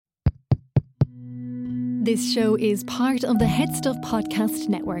This show is part of the Head Stuff Podcast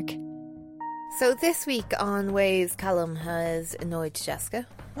Network. So this week on Ways, Callum has annoyed Jessica.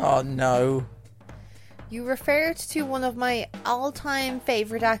 Oh no. You referred to one of my all-time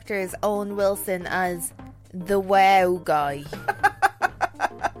favourite actors, Owen Wilson, as the wow guy.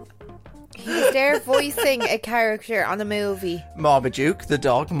 He was there voicing a character on a movie. Marmaduke, the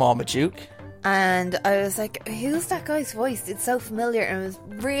dog, Marmaduke. And I was like, who's that guy's voice? It's so familiar. And it was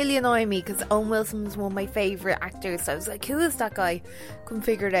really annoying me because Owen Wilson was one of my favourite actors. So I was like, who is that guy? Couldn't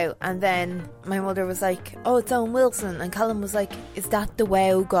figure it out. And then my mother was like, oh, it's Owen Wilson. And Callum was like, is that the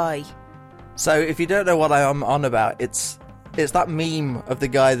wow guy? So if you don't know what I'm on about, it's that meme of the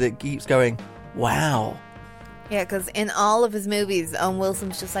guy that keeps going, wow. Yeah, because in all of his movies, Owen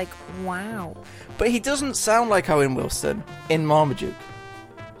Wilson's just like, wow. But he doesn't sound like Owen Wilson in Marmaduke.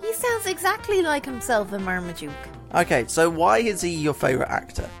 He sounds exactly like himself in Marmaduke. Okay, so why is he your favourite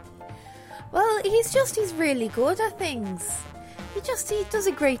actor? Well, he's really good at things. He does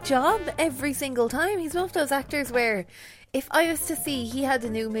a great job every single time. He's one of those actors where if I was to see he had a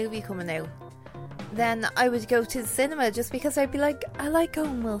new movie coming out, then I would go to the cinema just because I'd be like, I like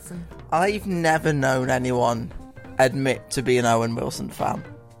Owen Wilson. I've never known anyone admit to be an Owen Wilson fan.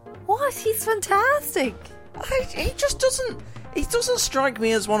 What? He's fantastic. He doesn't strike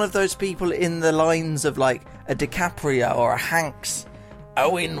me as one of those people in the lines of like a DiCaprio or a Hanks.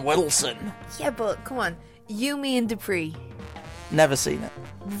 Owen Wilson. Yeah, but come on. You, Me and Dupree. Never seen it.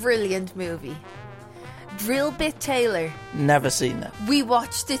 Brilliant movie. Drill Bit Taylor. Never seen it. We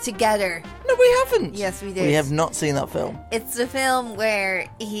watched it together. No, we haven't. Yes, we did. We have not seen that film. It's the film where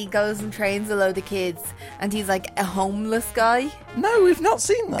he goes and trains a load of kids and he's like a homeless guy. No, we've not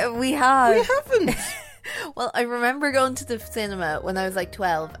seen that. We have. We haven't. Well, I remember going to the cinema when I was like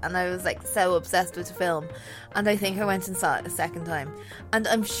 12 and I was like so obsessed with the film. And I think I went and saw it a second time. And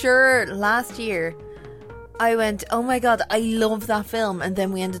I'm sure last year I went, oh my god, I love that film. And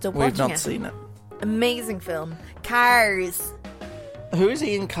then we ended up watching it. We've not seen it. Amazing film. Cars. Who is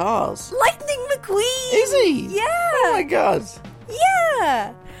he in Cars? Lightning McQueen. Is he? Yeah. Oh my god.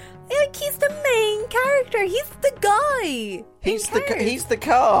 Yeah. Like, he's the main character. He's the guy. He's the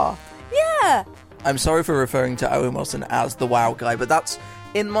car. Yeah. I'm sorry for referring to Owen Wilson as the wow guy, but that's,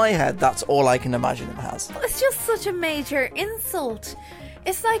 in my head, that's all I can imagine him as. It's just such a major insult.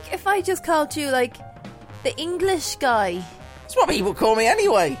 It's like if I just called you, like, the English guy. That's what people call me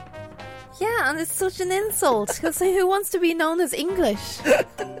anyway. Yeah, and it's such an insult, because who wants to be known as English?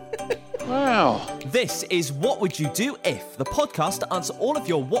 Wow. This is What Would You Do If, the podcast to answer all of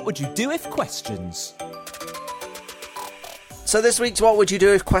your What Would You Do If questions. So this week's What Would You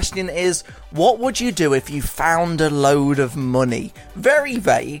Do If question is, what would you do if you found a load of money? Very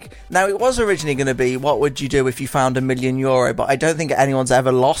vague. Now, it was originally going to be, what would you do if you found €1 million, but I don't think anyone's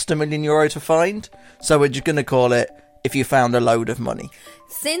ever lost €1 million to find. So we're just going to call it, if you found a load of money.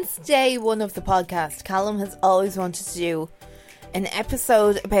 Since day one of the podcast, Callum has always wanted to do an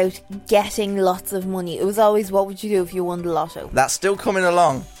episode about getting lots of money. It was always, what would you do if you won the lotto? That's still coming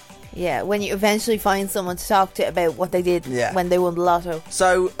along. Yeah, when you eventually find someone to talk to about what they did when they won the lotto.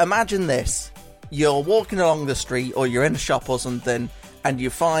 So imagine this. You're walking along the street or you're in a shop or something and you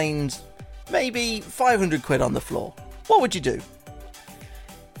find maybe 500 quid on the floor. What would you do?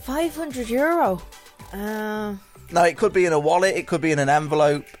 €500? No, it could be in a wallet, it could be in an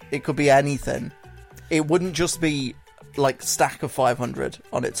envelope, it could be anything. It wouldn't just be like stack of 500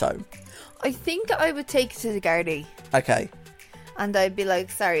 on its own. I think I would take it to the Gardaí. Okay. And I'd be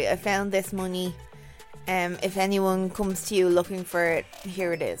like, sorry, I found this money. If anyone comes to you looking for it,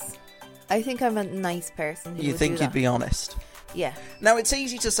 here it is. I think I'm a nice person. You think you'd be honest? Yeah. Now, it's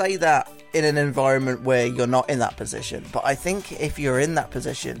easy to say that in an environment where you're not in that position. But I think if you're in that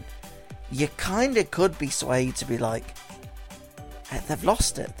position, you kind of could be swayed to be like, hey, they've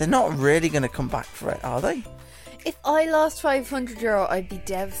lost it. They're not really going to come back for it, are they? If I lost €500, I'd be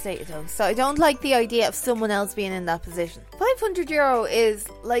devastated though. So I don't like the idea of someone else being in that position. €500 is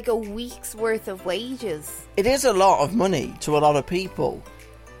like a week's worth of wages. It is a lot of money to a lot of people.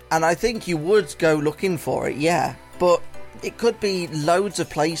 And I think you would go looking for it, yeah. But it could be loads of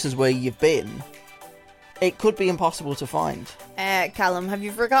places where you've been. It could be impossible to find. Callum, have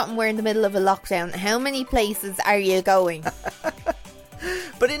you forgotten we're in the middle of a lockdown? How many places are you going?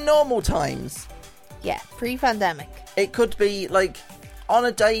 But in normal times... Yeah, pre-pandemic. It could be like on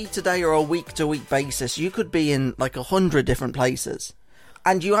a day-to-day or a week-to-week basis, you could be in like 100 different places.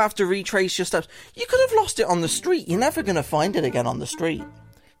 And you have to retrace your steps. You could have lost it on the street. You're never going to find it again on the street.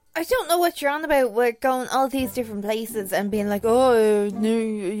 I don't know what you're on about. We're going all these different places and being like, oh, no,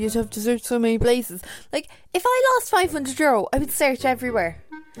 you'd have to search so many places. Like, if I lost €500, I would search everywhere.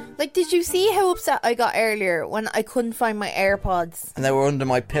 Like, did you see how upset I got earlier when I couldn't find my AirPods? And they were under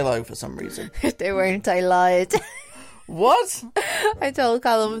my pillow for some reason. They weren't, I lied. What? I told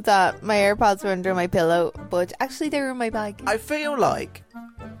Callum that my AirPods were under my pillow, but actually they were in my bag. I feel like,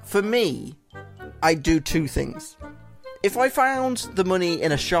 for me, I do two things. If I found the money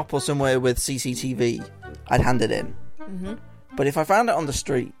in a shop or somewhere with CCTV, I'd hand it in. Mm-hmm. But if I found it on the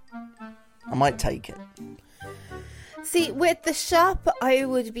street, I might take it. See, with the shop, I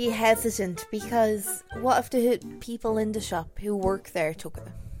would be hesitant because what if the people in the shop who work there took it?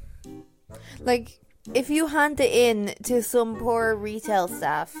 Like, if you hand it in to some poor retail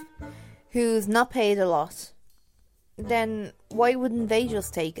staff who's not paid a lot, then why wouldn't they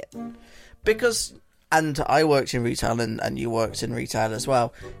just take it? Because, and I worked in retail and you worked in retail as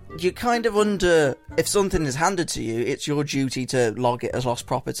well, you're kind of under, if something is handed to you, it's your duty to log it as lost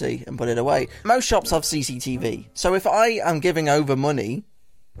property and put it away. Most shops have CCTV, so if I am giving over money,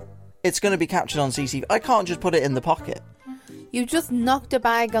 it's going to be captured on CCTV. I can't just put it in the pocket. You just knock the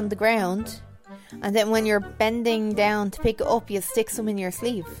bag on the ground, and then when you're bending down to pick it up, you stick some in your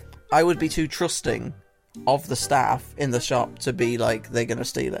sleeve. I would be too trusting of the staff in the shop to be like, they're going to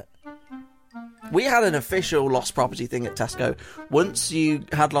steal it. We had an official lost property thing at Tesco. Once you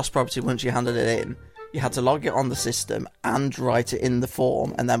had lost property, once you handed it in, you had to log it on the system and write it in the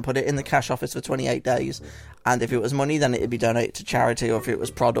form and then put it in the cash office for 28 days. And if it was money, then it would be donated to charity, or if it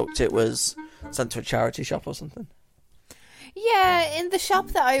was product, it was sent to a charity shop or something. Yeah, in the shop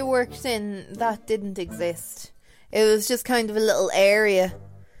that I worked in, that didn't exist. It was just kind of a little area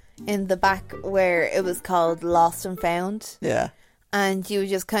in the back where it was called Lost and Found. Yeah. And you would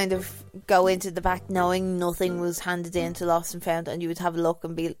just kind of go into the back knowing nothing was handed in to Lost and Found, and you would have a look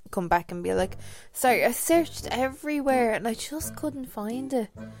and come back and be like, sorry, I searched everywhere and I just couldn't find it.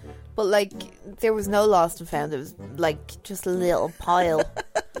 But like, there was no Lost and Found. It was like just a little pile.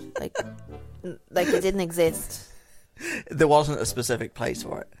 like it didn't exist. There wasn't a specific place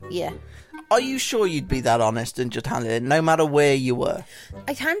for it. Yeah. Are you sure you'd be that honest and just hand it in, no matter where you were?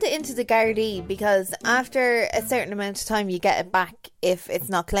 I'd hand it into the Gardaí because after a certain amount of time you get it back if it's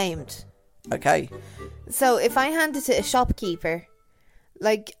not claimed. Okay. So if I hand it to a shopkeeper,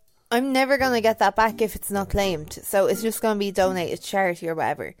 like, I'm never going to get that back if it's not claimed. So it's just going to be donated to charity or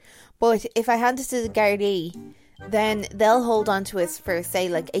whatever. But if I hand it to the Gardaí, then they'll hold on to it for, say,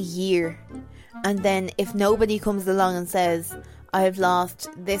 like a year. And then if nobody comes along and says, I've lost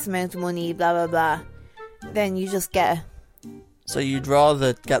this amount of money, blah, blah, blah, then you just get it. So you'd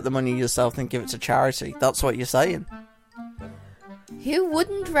rather get the money yourself than give it to charity? That's what you're saying? Who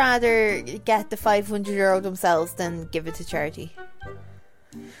wouldn't rather get the €500 themselves than give it to charity?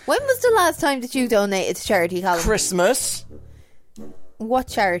 When was the last time that you donated to charity, Colin? Christmas. What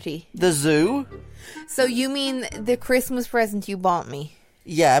charity? The zoo. So you mean the Christmas present you bought me?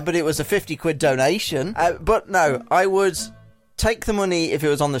 Yeah, but it was a £50 donation. But no, I would take the money if it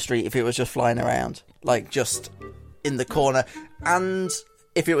was on the street, if it was just flying around, like just in the corner, and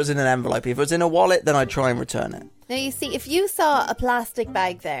if it was in an envelope. If it was in a wallet, then I'd try and return it. Now you see, if you saw a plastic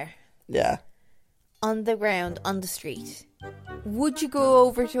bag there, yeah, on the ground, on the street, would you go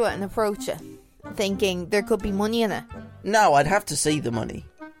over to it and approach it, thinking there could be money in it? No, I'd have to see the money.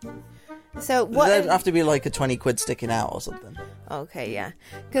 So what? There'd have to be like a £20 sticking out or something. Okay, yeah.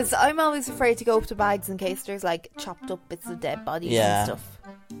 Because I'm always afraid to go up to bags in case there's like chopped up bits of dead bodies and stuff.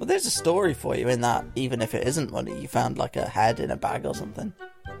 Well, there's a story for you in that, even if it isn't money, you found like a head in a bag or something.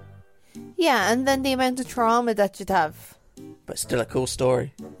 Yeah, and then the amount of trauma that you'd have. But still a cool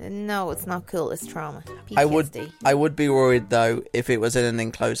story. No, it's not cool, it's trauma. PTSD. I would be worried though if it was in an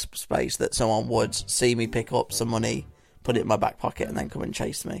enclosed space that someone would see me pick up some money, put it in my back pocket and then come and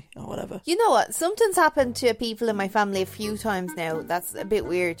chase me or whatever. You know what? Something's happened to people in my family a few times now. That's a bit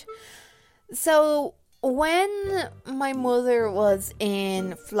weird. So, when my mother was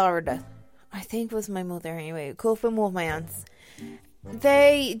in Florida, I think it was my mother anyway, it could have been one of my aunts,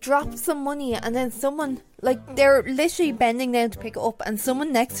 they dropped some money and then someone, like, they're literally bending down to pick it up and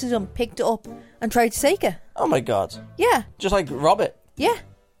someone next to them picked it up and tried to take it. Oh my god. Yeah. Just like rob it? Yeah.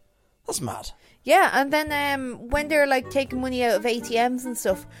 That's mad. Yeah, and then when they're like taking money out of ATMs and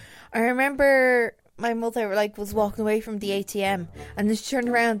stuff, I remember my mother like was walking away from the ATM and then she turned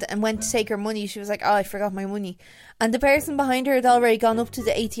around and went to take her money. She was like, oh, I forgot my money. And the person behind her had already gone up to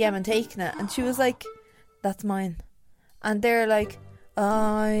the ATM and taken it. And she was like, that's mine. And they're like,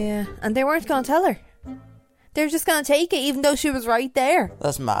 oh yeah. And they weren't going to tell her. They were just going to take it even though she was right there.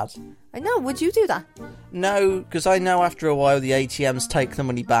 That's mad. I know, would you do that? No, because I know after a while the ATMs take the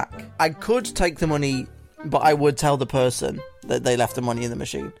money back. I could take the money, but I would tell the person that they left the money in the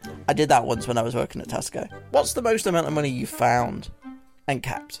machine. I did that once when I was working at Tesco. What's the most amount of money you found and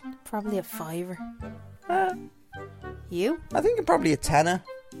kept? Probably a £5. You? I think probably a tenner.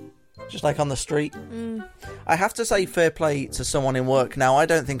 Just like on the street. I have to say fair play to someone in work. Now, I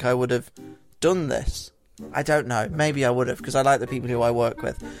don't think I would have done this. I don't know. Maybe I would have, because I like the people who I work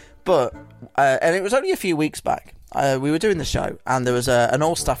with. But, and it was only a few weeks back. We were doing the show, and there was an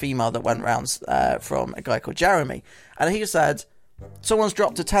all-staff email that went round from a guy called Jeremy. And he said, someone's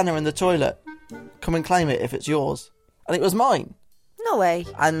dropped a tenner in the toilet. Come and claim it if it's yours. And it was mine. No way.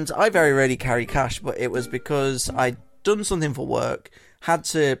 And I very rarely carry cash, but it was because I'd done something for work, had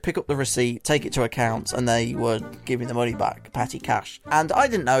to pick up the receipt, take it to accounts, and they would give me the money back, petty cash. And I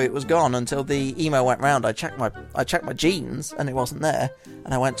didn't know it was gone until the email went round. I checked my jeans, and it wasn't there.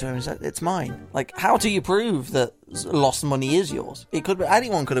 And I went to him and said, "It's mine." Like, how do you prove that lost money is yours? It could be,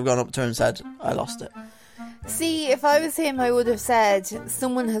 anyone could have gone up to him and said, "I lost it." See, if I was him, I would have said,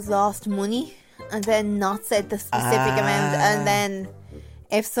 someone has lost money, and then not said the specific amount, and then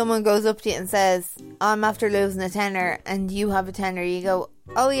if someone goes up to you and says, I'm after losing a tenner, and you have a tenner, you go,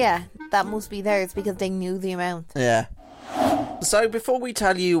 oh yeah, that must be theirs, because they knew the amount. Yeah. So before we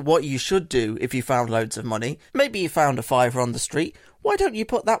tell you what you should do if you found loads of money, maybe you found a £5 on the street, why don't you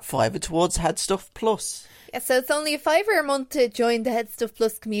put that £5 towards Headstuff Plus? Yeah, so it's only a £5 a month to join the Headstuff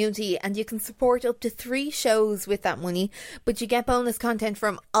Plus community, and you can support up to 3 shows with that money, but you get bonus content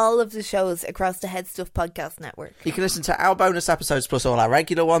from all of the shows across the Headstuff Podcast Network. You can listen to our bonus episodes plus all our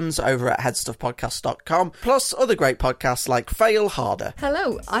regular ones over at headstuffpodcast.com, plus other great podcasts like Fail Harder.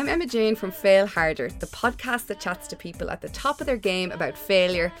 Hello, I'm Emma Jane from Fail Harder, the podcast that chats to people at the top of their game about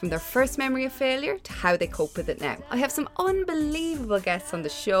failure, from their first memory of failure to how they cope with it now. I have some unbelievable guests on the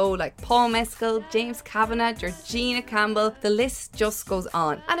show like Paul Mescal, James Kavanagh, Georgina Campbell, the list just goes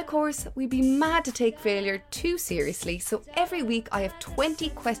on. And of course, we'd be mad to take failure too seriously, so every week I have 20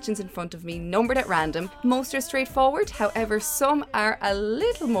 questions in front of me, numbered at random. Most are straightforward, however some are a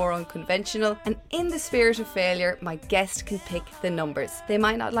little more unconventional, and in the spirit of failure, my guest can pick the numbers. They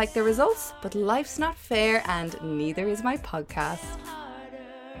might not like the results, but life's not fair, and neither is my podcast.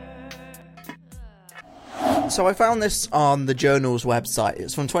 So I found this on the Journal's website.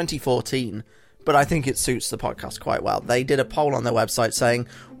 It's from 2014. But I think it suits the podcast quite well. They did a poll on their website saying,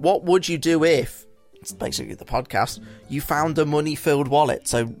 what would you do if, it's basically the podcast, you found a money-filled wallet?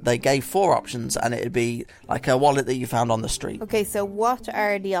 So they gave 4 options, and it'd be like a wallet that you found on the street. Okay, so what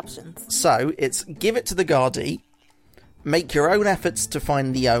are the options? So it's give it to the Gardaí, make your own efforts to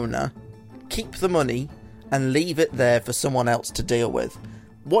find the owner, keep the money, and leave it there for someone else to deal with.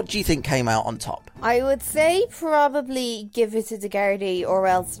 What do you think came out on top? I would say probably give it to the Gardaí, or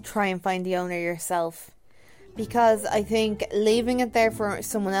else try and find the owner yourself. Because I think leaving it there for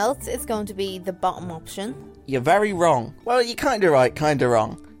someone else is going to be the bottom option. You're very wrong. Well, you're kind of right, kind of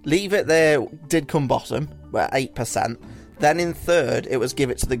wrong. Leave it there did come bottom, at 8%. Then in third, it was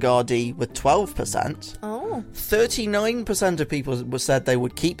give it to the Gardaí with 12%. Oh. 39% of people said they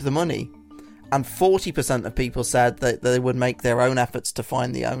would keep the money. And 40% of people said that they would make their own efforts to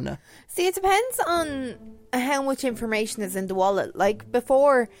find the owner. See, it depends on how much information is in the wallet. Like,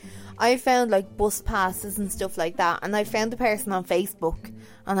 before, I found, like, bus passes and stuff like that. And I found the person on Facebook.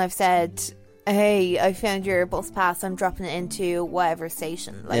 And I've said, hey, I found your bus pass. I'm dropping it into whatever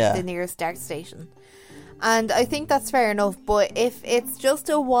station. Like, the nearest DART station. And I think that's fair enough. But if it's just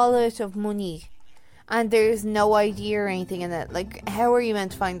a wallet of money and there's no ID or anything in it, like, how are you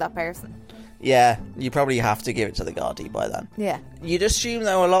meant to find that person? Yeah, you probably have to give it to the Gardaí by then. Yeah. You'd assume,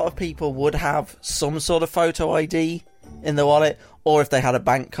 though, a lot of people would have some sort of photo ID in the wallet, or if they had a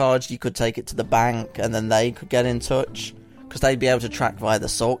bank card, you could take it to the bank and then they could get in touch, because they'd be able to track via the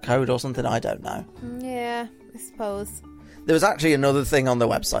sort code or something, I don't know. Yeah, I suppose. There was actually another thing on the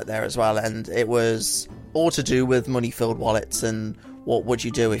website there as well, and it was all to do with money-filled wallets and what would you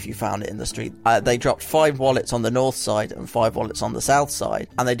do if you found it in the street. They dropped 5 wallets on the north side and 5 wallets on the south side,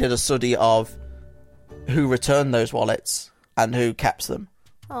 and they did a study of who returned those wallets and who kept them.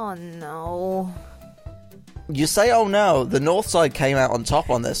 Oh no. You say, oh no, the north side came out on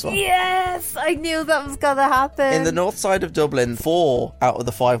top on this one. Yes, I knew that was going to happen. In the north side of Dublin, 4 out of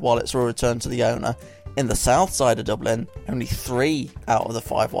the 5 wallets were returned to the owner. In the south side of Dublin, only 3 out of the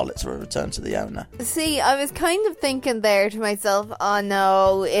 5 wallets were returned to the owner. See, I was kind of thinking there to myself, oh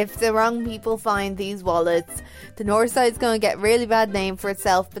no, if the wrong people find these wallets, the north side's going to get a really bad name for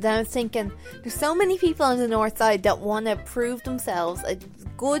itself. But then I was thinking, there's so many people on the north side that want to prove themselves as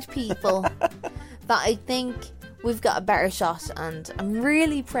good people that I think we've got a better shot, and I'm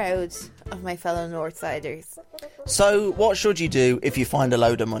really proud of my fellow Northsiders. So, what should you do if you find a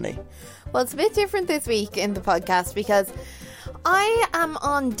load of money? Well, it's a bit different this week in the podcast because I am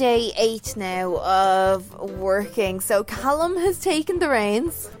on day 8 now of working. So Callum has taken the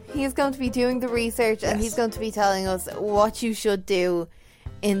reins. He's going to be doing the research and he's going to be telling us what you should do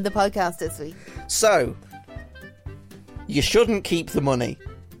in the podcast this week. So, you shouldn't keep the money.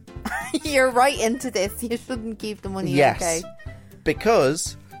 You're right into this. You shouldn't keep the money. Yes. Okay.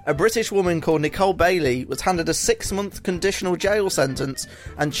 Because a British woman called Nicole Bailey was handed a 6-month conditional jail sentence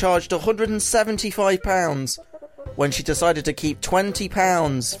and charged £175 when she decided to keep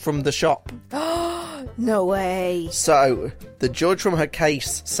 £20 from the shop. No way. So, the judge from her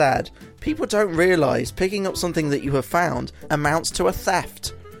case said, people don't realise picking up something that you have found amounts to a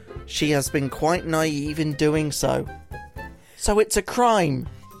theft. She has been quite naive in doing so. So it's a crime.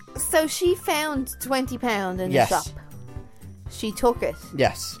 So she found £20 in Yes. the shop. She took it.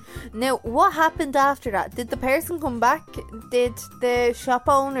 Yes. Now, what happened after that? Did the person come back? Did the shop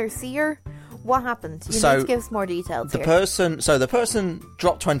owner see her? What happened? You So, need to give us more details The here. person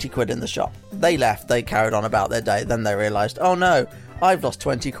dropped 20 quid in the shop. They left, they carried on about their day, then they realised, oh no, I've lost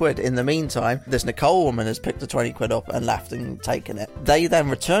 20 quid. In the meantime, this Nicole woman has picked the 20 quid up and left and taken it. They then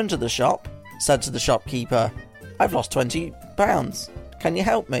returned to the shop, said to the shopkeeper, I've lost £20. Can you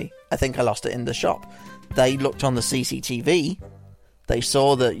help me? I think I lost it in the shop. They looked on the CCTV. They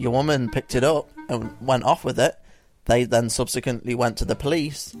saw that your woman picked it up and went off with it. They then subsequently went to the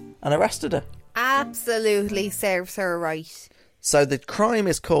police and arrested her. Absolutely serves her right. So the crime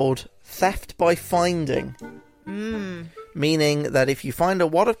is called theft by finding. Meaning that if you find a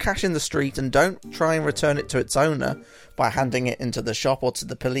wad of cash in the street and don't try and return it to its owner by handing it into the shop or to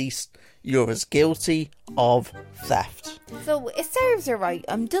the police, you're as guilty of theft. So it serves her right.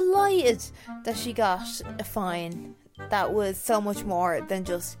 I'm delighted that she got a fine that was so much more than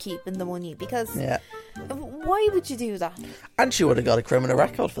just keeping the money, because Yeah. why would you do that? And she would have got a criminal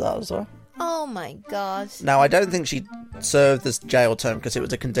record for that as well. Oh my god. Now, I don't think she served this jail term because it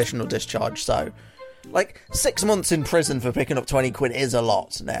was a conditional discharge, so... 6 months in prison for picking up 20 quid is a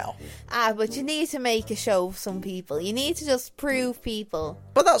lot now. But you need to make a show of some people. You need to just prove people.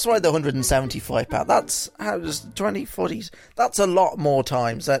 But that's why the £175, that's how does 20, 40s, that's a lot more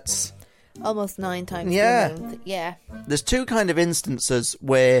times. That's... Almost 9 times Yeah. the amount. Yeah. There's two kind of instances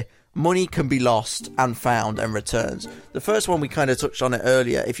where money can be lost and found and returned. The first one we kind of touched on it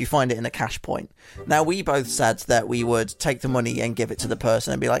earlier, if you find it in a cash point. Now, we both said that we would take the money and give it to the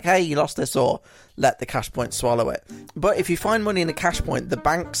person and be like, hey, you lost this, or let the cash point swallow it. But if you find money in a cash point, the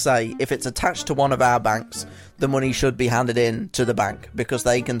banks say if it's attached to one of our banks, the money should be handed in to the bank because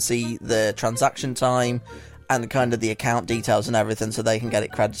they can see the transaction time and kind of the account details and everything, so they can get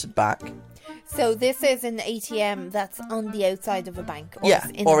it credited back. So this is an ATM that's on the outside of a bank. Or Yeah,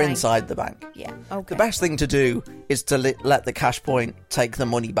 in or the bank. inside the bank. Yeah, okay. The best thing to do is to let the cash point take the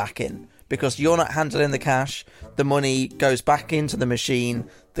money back in, because you're not handling the cash, the money goes back into the machine,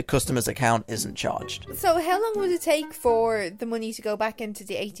 the customer's account isn't charged. So how long would it take for the money to go back into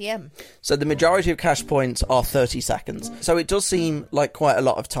the ATM? So the majority of cash points are 30 seconds. So it does seem like quite a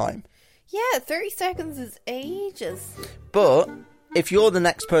lot of time. Yeah, 30 seconds is ages. But if you're the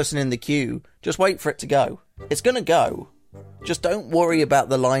next person in the queue, just wait for it to go. It's going to go. Just don't worry about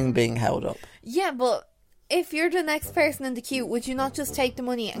the line being held up. Yeah, but if you're the next person in the queue, would you not just take the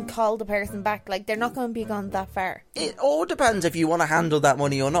money and call the person back? Like, they're not going to be gone that far. It all depends if you want to handle that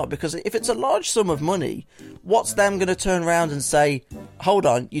money or not, because if it's a large sum of money, what's them going to turn around and say, hold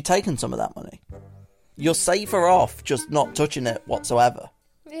on, you've taken some of that money? You're safer off just not touching it whatsoever.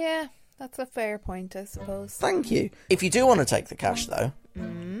 Yeah, that's a fair point, I suppose. Thank you. If you do want to take the cash, though,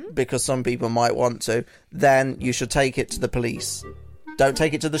 because some people might want to, then you should take it to the police. Don't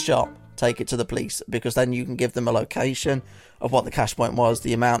take it to the shop. Take it to the police, because then you can give them a location of what the cash point was,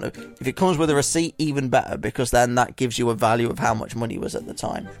 the amount of... If it comes with a receipt, even better, because then that gives you a value of how much money was at the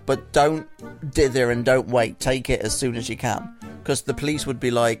time. But don't dither and don't wait. Take it as soon as you can, because the police would be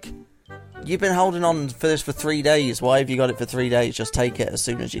like, you've been holding on for this for 3 days. Why have you got it for 3 days? Just take it as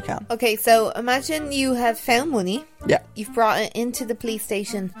soon as you can. Okay, so imagine you have found money. Yeah. You've brought it into the police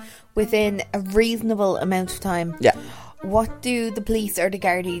station within a reasonable amount of time. Yeah. What do the police or the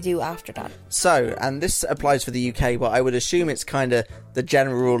Gardaí do after that? So, and this applies for the UK, but I would assume it's kind of the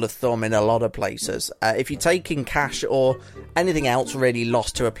general rule of thumb in a lot of places. If you're taking cash or anything else really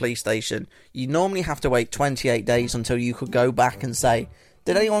lost to a police station, you normally have to wait 28 days until you could go back and say,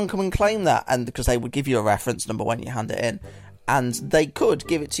 did anyone come and claim that? And because they would give you a reference number when you hand it in, and they could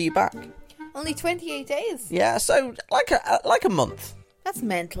give it to you back. Only 28 days? Yeah, so like a month. That's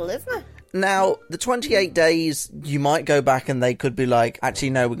mental, isn't it? Now, the 28 days, you might go back and they could be like, actually,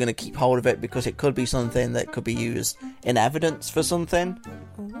 no, we're going to keep hold of it because it could be something that could be used in evidence for something.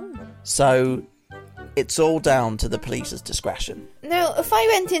 So, It's all down to the police's discretion. Now, if I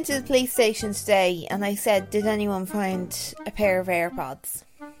went into the police station today and I said, did anyone find a pair of AirPods?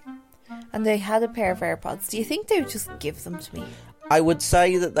 And they had a pair of AirPods, do you think they would just give them to me? I would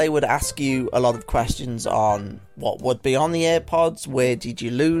say that they would ask you a lot of questions on what would be on the AirPods, where did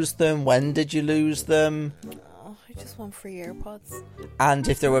you lose them, when did you lose them? Oh, I just want free AirPods. And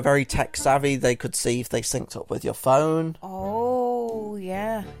if they were very tech savvy, they could see if they synced up with your phone. Oh,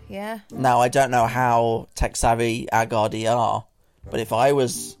 yeah. Now, I don't know how tech savvy our Gardaí are, but if I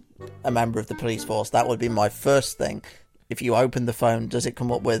was a member of the police force, that would be my first thing. If you open the phone, does it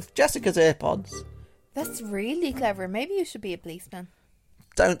come up with Jessica's AirPods? That's really clever. Maybe you should be a policeman.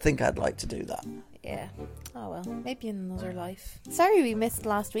 Don't think I'd like to do that. Yeah. Oh well, maybe in another life. Sorry we missed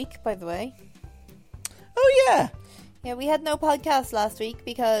last week, by the way. Oh yeah. Yeah, we had no podcast last week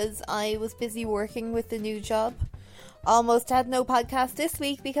because I was busy working with the new job. Almost had no podcast this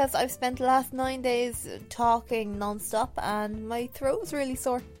week because I've spent the last 9 days talking non-stop and my throat was really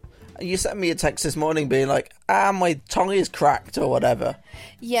sore. You sent me a text this morning being like, my tongue is cracked or whatever.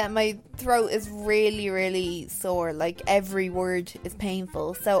 Yeah, my throat is really, really sore. Like, every word is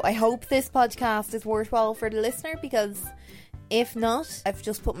painful. So I hope this podcast is worthwhile for the listener, because if not, I've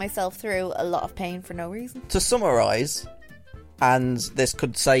just put myself through a lot of pain for no reason. To summarise, and this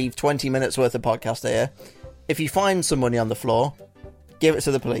could save 20 minutes worth of podcast here, if you find some money on the floor, give it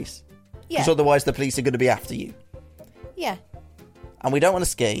to the police. Yeah. Because otherwise the police are going to be after you. Yeah. And we don't want to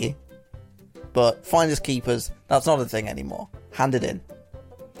scare you, but finders keepers, that's not a thing anymore. Hand it in.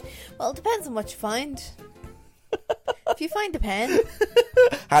 Well, it depends on what you find. If you find a pen...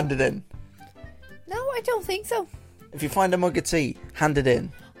 Hand it in. No, I don't think so. If you find a mug of tea, hand it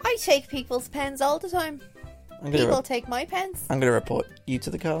in. I take people's pens all the time. People take my pens. I'm going to report you to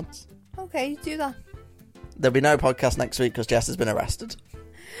the courts. Okay, do that. There'll be no podcast next week because Jess has been arrested.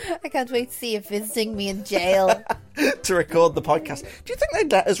 I can't wait to see you visiting me in jail. To record the podcast. Do you think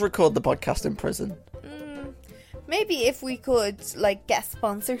they'd let us record the podcast in prison? Maybe if we could, get a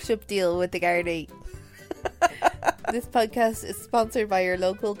sponsorship deal with the Gardaí. This podcast is sponsored by your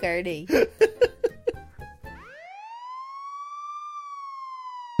local Gardaí.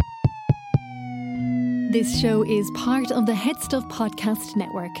 This show is part of the Head Stuff Podcast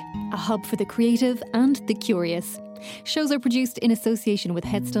Network, a hub for the creative and the curious. Shows are produced in association with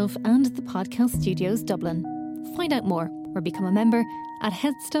Head Stuff and the Podcast Studios Dublin. Find out more or become a member at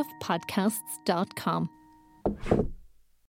headstuffpodcasts.com.